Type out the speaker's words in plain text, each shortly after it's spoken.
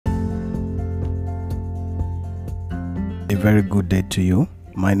A very good day to you.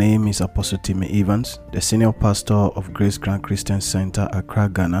 My name is Apostle Timmy Evans, the senior pastor of Grace Grand Christian Center, Accra,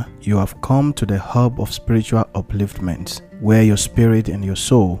 Ghana. You have come to the hub of spiritual upliftment, where your spirit and your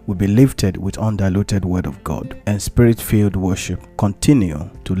soul will be lifted with undiluted word of God and spirit-filled worship. Continue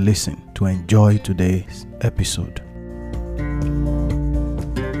to listen to enjoy today's episode.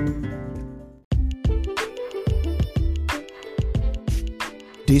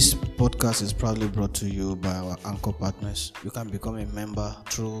 This podcast is proudly brought to you by our anchor partners. You can become a member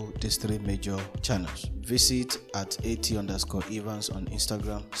through these three major channels. Visit at @Evans on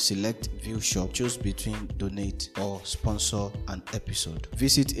Instagram, select View Shop, choose between donate or sponsor an episode.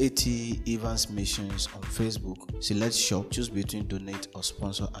 Visit Evans Missions on Facebook, select Shop, choose between donate or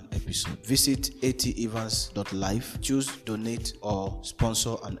sponsor an episode. Visit Evans.life, choose donate or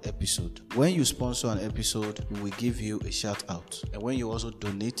sponsor an episode. When you sponsor an episode, we will give you a shout out. And when you also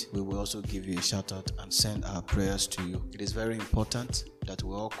donate, we will also give you a shout out and send our prayers to you. It is very important that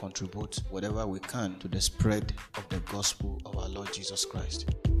we all contribute whatever we can to the spread of the gospel of our Lord Jesus Christ.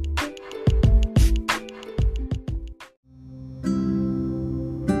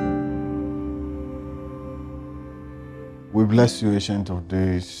 We bless you, Ancient of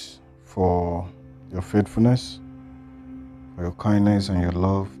Days, for your faithfulness, for your kindness and your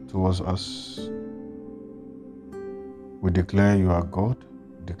love towards us. We declare you are God.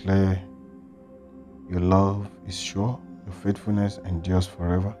 We declare your love is sure. Your faithfulness endures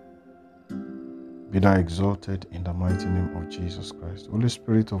forever. Be thou exalted in the mighty name of Jesus Christ. Holy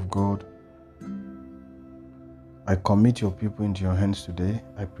Spirit of God, I commit your people into your hands today.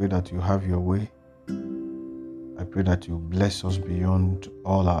 I pray that you have your way. I pray that you bless us beyond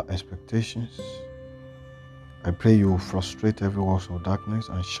all our expectations. I pray you frustrate every work of darkness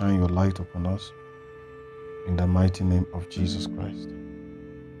and shine your light upon us in the mighty name of Jesus Christ.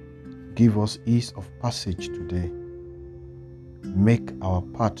 Give us ease of passage today. Make our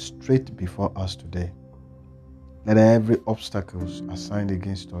path straight before us today. Let every obstacle assigned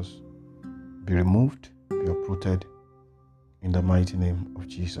against us be removed, be uprooted in the mighty name of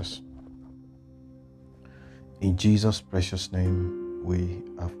Jesus. In Jesus' precious name we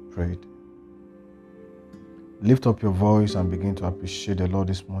have prayed. Lift up your voice and begin to appreciate the Lord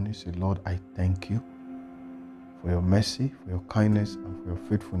this morning. Say, Lord, I thank you for your mercy, for your kindness, and for your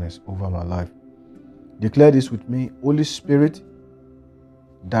faithfulness over my life. Declare this with me. Holy Spirit,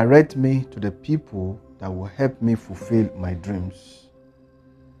 direct me to the people that will help me fulfill my dreams.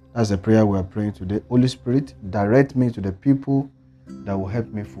 That's the prayer we are praying today. Holy Spirit, direct me to the people that will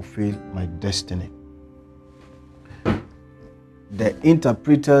help me fulfill my destiny. The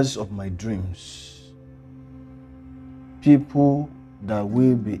interpreters of my dreams, people that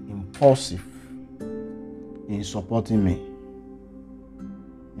will be impulsive in supporting me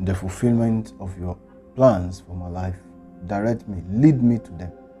in the fulfillment of your plans for my life. Direct me, lead me to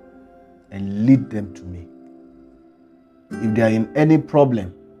them, and lead them to me. If they are in any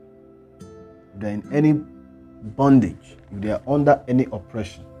problem, if they are in any bondage, if they are under any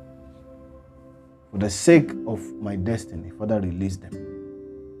oppression, for the sake of my destiny, Father, release them.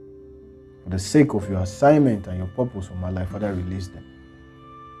 For the sake of your assignment and your purpose for my life, Father, release them.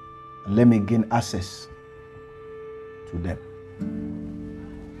 And let me gain access to them.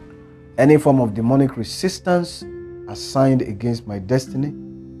 Any form of demonic resistance assigned against my destiny,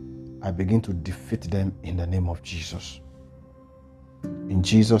 I begin to defeat them in the name of Jesus. In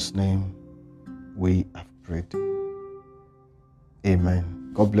Jesus' name, we have prayed.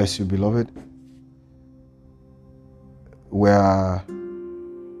 Amen. God bless you, beloved. We are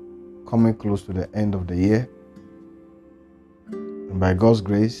coming close to the end of the year. And by God's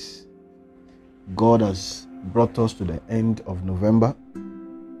grace, God has brought us to the end of November.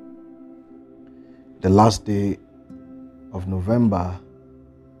 The last day of November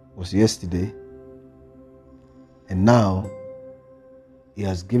was yesterday. And now, He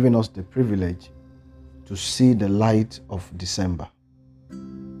has given us the privilege to see the light of December.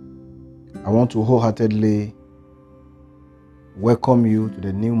 I want to wholeheartedly welcome you to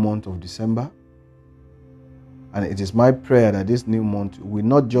the new month of December. And it is my prayer that this new month will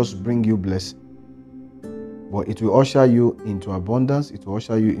not just bring you blessing, but it will usher you into abundance. It will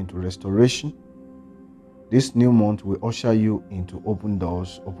usher you into restoration. This new month will usher you into open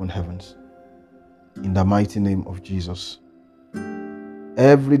doors, open heavens. In the mighty name of Jesus.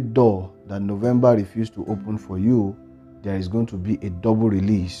 Every door that November refused to open for you, there is going to be a double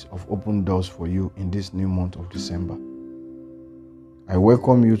release of open doors for you in this new month of December. I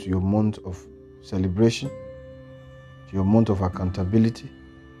welcome you to your month of celebration, to your month of accountability,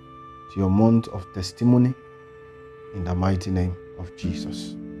 to your month of testimony, in the mighty name of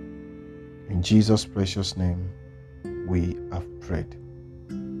Jesus. In Jesus' precious name, we have prayed.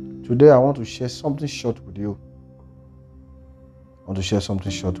 Today I want to share something short with you.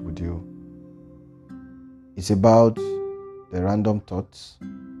 It's about the random thoughts.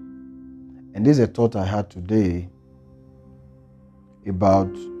 And this is a thought I had today about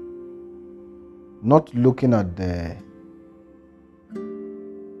not looking at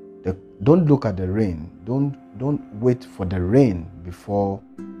don't look at the rain. Don't wait for the rain before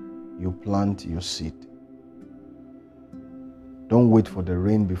you plant your seed. Don't wait for the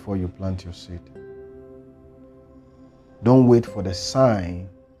rain before you plant your seed. Don't wait for the sign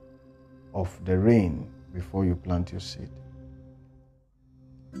of the rain before you plant your seed.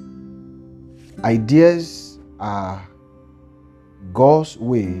 Ideas are God's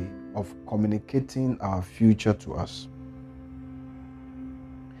way of communicating our future to us.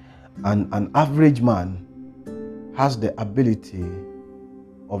 And an average man has the ability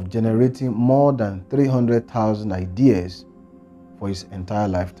of generating more than 300,000 ideas for his entire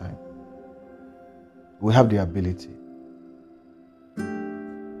lifetime. We have the ability.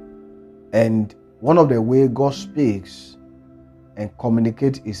 And one of the ways God speaks and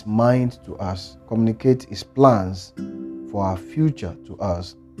communicates his mind to us, communicates his plans for our future to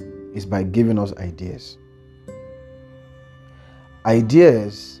us, is by giving us ideas.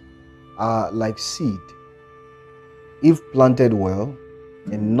 Ideas are like seed. If planted well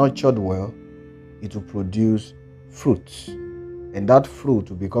and nurtured well, it will produce fruits. And that fruit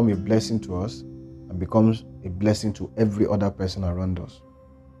will become a blessing to us and becomes a blessing to every other person around us.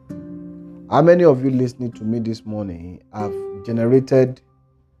 How many of you listening to me this morning have generated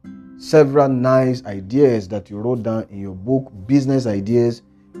several nice ideas that you wrote down in your book, business ideas,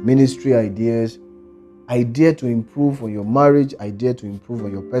 ministry ideas, idea to improve on your marriage, idea to improve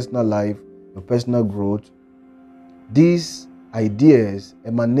on your personal life, your personal growth? These ideas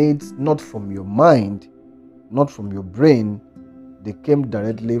emanate not from your mind, not from your brain. They came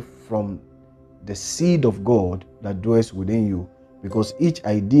directly from the seed of God that dwells within you, because each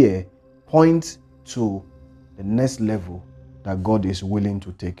idea points to the next level that God is willing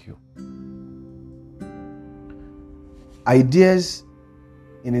to take you. Ideas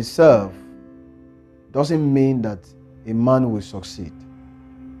in itself doesn't mean that a man will succeed,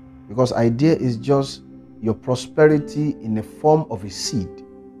 because idea is just your prosperity in the form of a seed,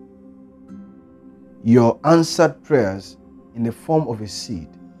 your answered prayers in the form of a seed.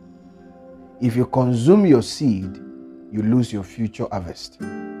 If you consume your seed, you lose your future harvest.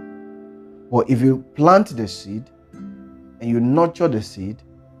 But if you plant the seed and you nurture the seed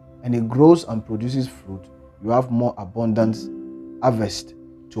and it grows and produces fruit, you have more abundance harvest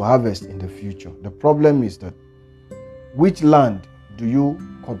to harvest in the future. The problem is that which land do you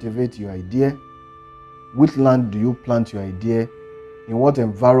cultivate your idea? Which land do you plant your idea? In what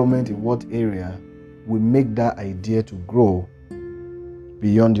environment, in what area will make that idea to grow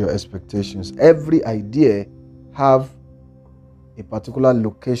beyond your expectations? Every idea have a particular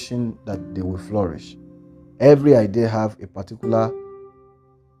location that they will flourish. Every idea have a particular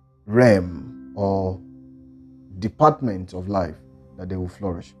realm or department of life that they will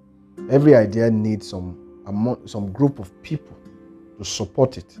flourish. Every idea needs some group of people to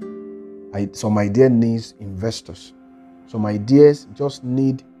support it. Some idea needs investors. Some ideas just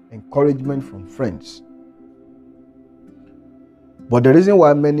need encouragement from friends. But the reason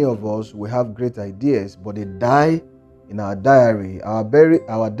why many of us will have great ideas, but they die in our diary,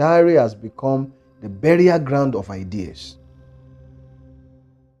 our diary has become the burial ground of ideas.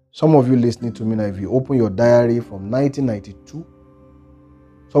 Some of you listening to me now, if you open your diary from 1992,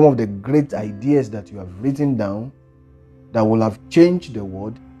 some of the great ideas that you have written down that will have changed the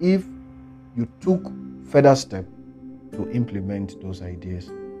world if you took further steps to implement those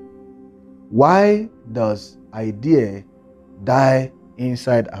ideas. Why does idea die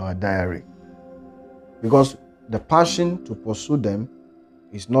inside our diary? Because the passion to pursue them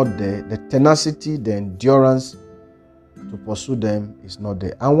is not there. The tenacity, the endurance to pursue them is not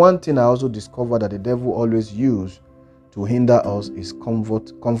there. And one thing I also discovered that the devil always uses to hinder us is comfort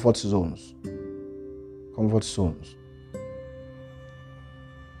zones. Comfort zones.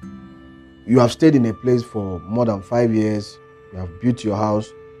 You have stayed in a place for more than 5 years. You have built your house.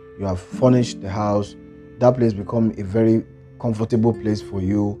 You have furnished the house. That place becomes a very comfortable place for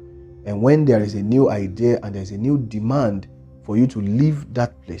you. And when there is a new idea and there is a new demand for you to leave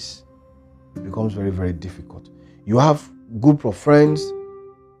that place, it becomes very, very difficult. You have a group of friends.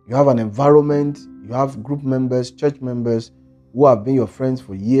 You have an environment. You have group members, church members who have been your friends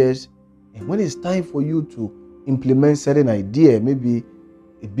for years. And when it's time for you to implement certain idea, maybe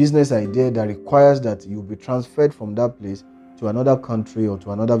a business idea that requires that you be transferred from that place to another country or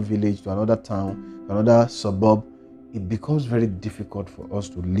to another village, to another town, to another suburb, it becomes very difficult for us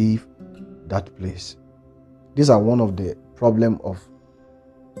to leave that place. These are one of the problem of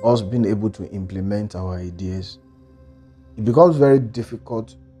us being able to implement our ideas. It becomes very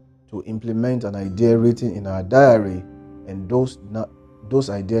difficult to implement an idea written in our diary, and those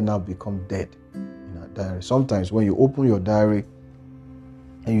ideas now become dead in our diary. Sometimes when you open your diary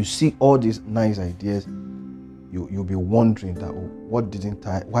and you see all these nice ideas, you'll be wondering that, why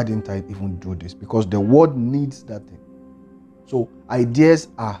didn't I even do this? Because the world needs that thing. So ideas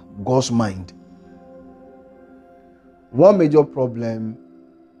are God's mind. One major problem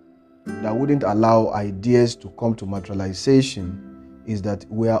that wouldn't allow ideas to come to materialization is that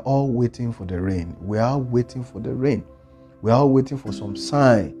we are all waiting for the rain. We are waiting for the rain. We are waiting for some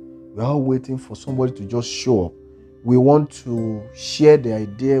sign. We are waiting for somebody to just show up. We want to share the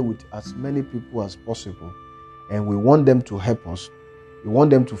idea with as many people as possible, and we want them to help us. We want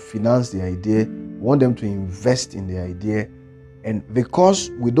them to finance the idea. We want them to invest in the idea. And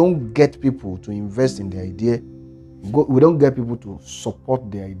because we don't get people to invest in the idea, we don't get people to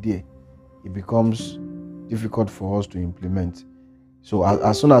support the idea, it becomes difficult for us to implement. So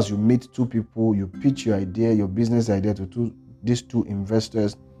as soon as you meet two people, you pitch your idea, your business idea to these two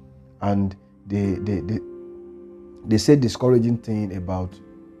investors, and they say discouraging thing about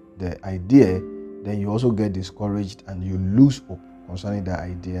the idea, then you also get discouraged and you lose hope concerning that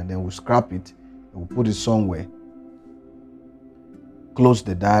idea, and then we'll scrap it, we'll put it somewhere, close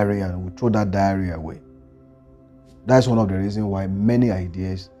the diary, and we'll throw that diary away. That's one of the reasons why many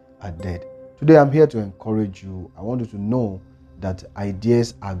ideas are dead. Today I'm here to encourage you. I want you to know that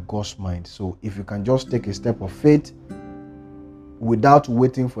ideas are God's mind. So if you can just take a step of faith without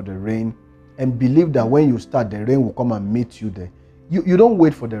waiting for the rain, and believe that when you start, the rain will come and meet you there. You don't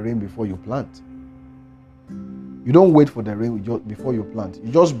wait for the rain before you plant. You don't wait for the rain before you plant.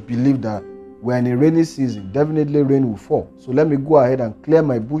 You just believe that we're in a rainy season, definitely rain will fall. So let me go ahead and clear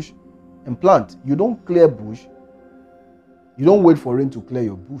my bush and plant. You don't clear bush. You don't wait for rain to clear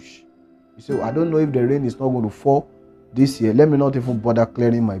your bush. You say, I don't know if the rain is not going to fall this year. Let me not even bother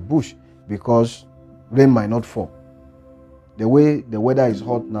clearing my bush because rain might not fall. The way the weather is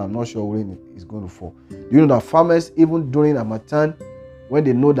hot now, I'm not sure rain is going to fall. Do you know that farmers, even during Harmattan, when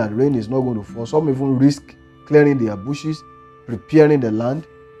they know that rain is not going to fall, some even risk clearing their bushes, preparing the land,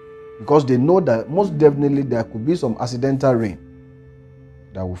 because they know that most definitely there could be some accidental rain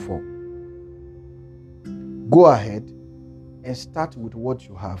that will fall. Go ahead and start with what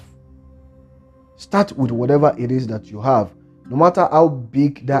you have. Start with whatever it is that you have. No matter how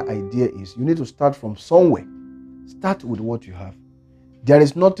big that idea is, you need to start from somewhere. Start with what you have. There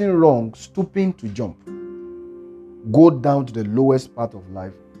is nothing wrong stooping to jump. Go down to the lowest part of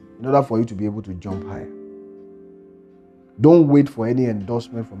life in order for you to be able to jump higher. Don't wait for any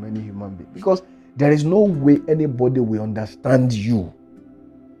endorsement from any human being, because there is no way anybody will understand you.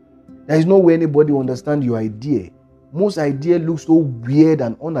 There is no way anybody will understand your idea. Most ideas look so weird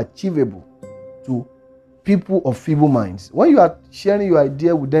and unachievable to people of feeble minds. When you are sharing your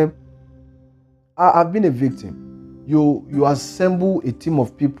idea with them, I've been a victim. You assemble a team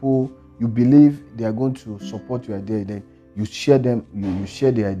of people, you believe they are going to support your idea, then you share them, you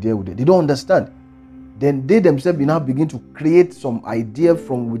share the idea with them. They don't understand. Then they themselves now begin to create some idea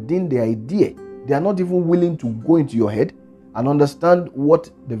from within the idea. They are not even willing to go into your head and understand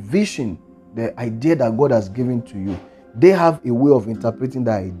what the vision, the idea that God has given to you. They have a way of interpreting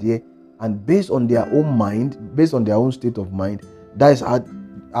that idea, and based on their own mind, based on their own state of mind, that is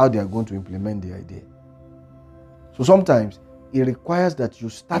how they are going to implement the idea. So sometimes it requires that you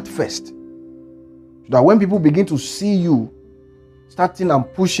start first, so that when people begin to see you starting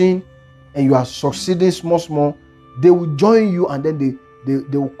and pushing, and you are succeeding small, they will join you, and then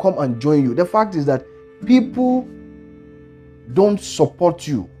they will come and join you. The fact is that people don't support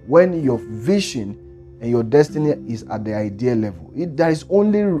you when your vision and your destiny is at the ideal level.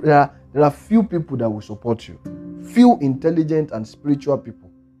 There are few people that will support you. Few intelligent and spiritual people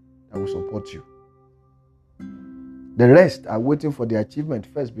that will support you. The rest are waiting for the achievement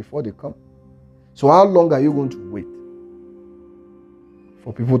first before they come. So how long are you going to wait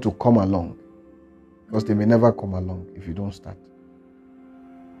for people to come along? Because they may never come along if you don't start.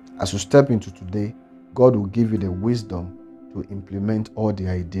 As you step into today, God will give you the wisdom to implement all the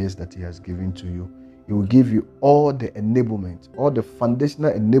ideas that He has given to you. He will give you all the enablement, all the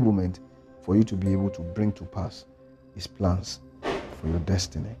foundational enablement for you to be able to bring to pass His plans for your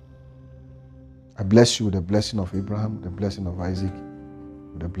destiny. I bless you with the blessing of Abraham, with the blessing of Isaac,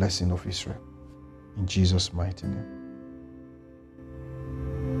 with the blessing of Israel. In Jesus' mighty name.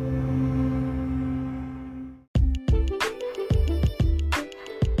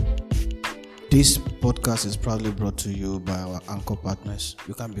 This podcast is proudly brought to you by our anchor partners.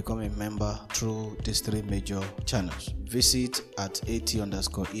 You can become a member through these three major channels. Visit at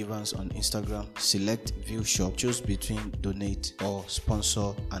 @AT_Evans on Instagram. Select View Shop. Choose between donate or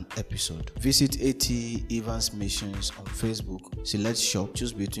sponsor an episode. Visit AT Evans Missions on Facebook. Select Shop.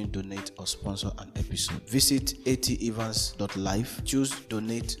 Choose between donate or sponsor an episode. Visit atevans.life. Choose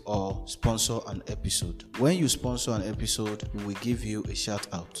donate or sponsor an episode. When you sponsor an episode, we will give you a shout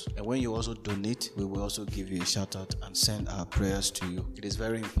out. And when you also donate, we will also give you a shout out and send our prayers to you. It is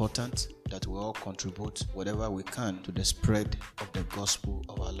very important that we all contribute whatever we can to the spread of the gospel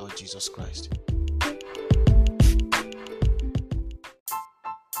of our Lord Jesus Christ.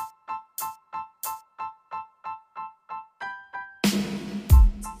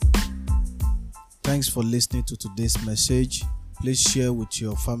 Thanks for listening to today's message. Please share with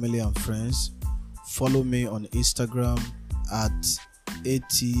your family and friends. Follow me on Instagram at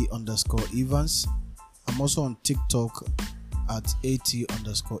 @AT_Evans. I'm also on TikTok at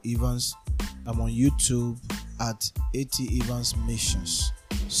 @AT_Evans. I'm on YouTube at AT Evans Missions.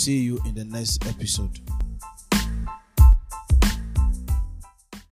 See you in the next episode.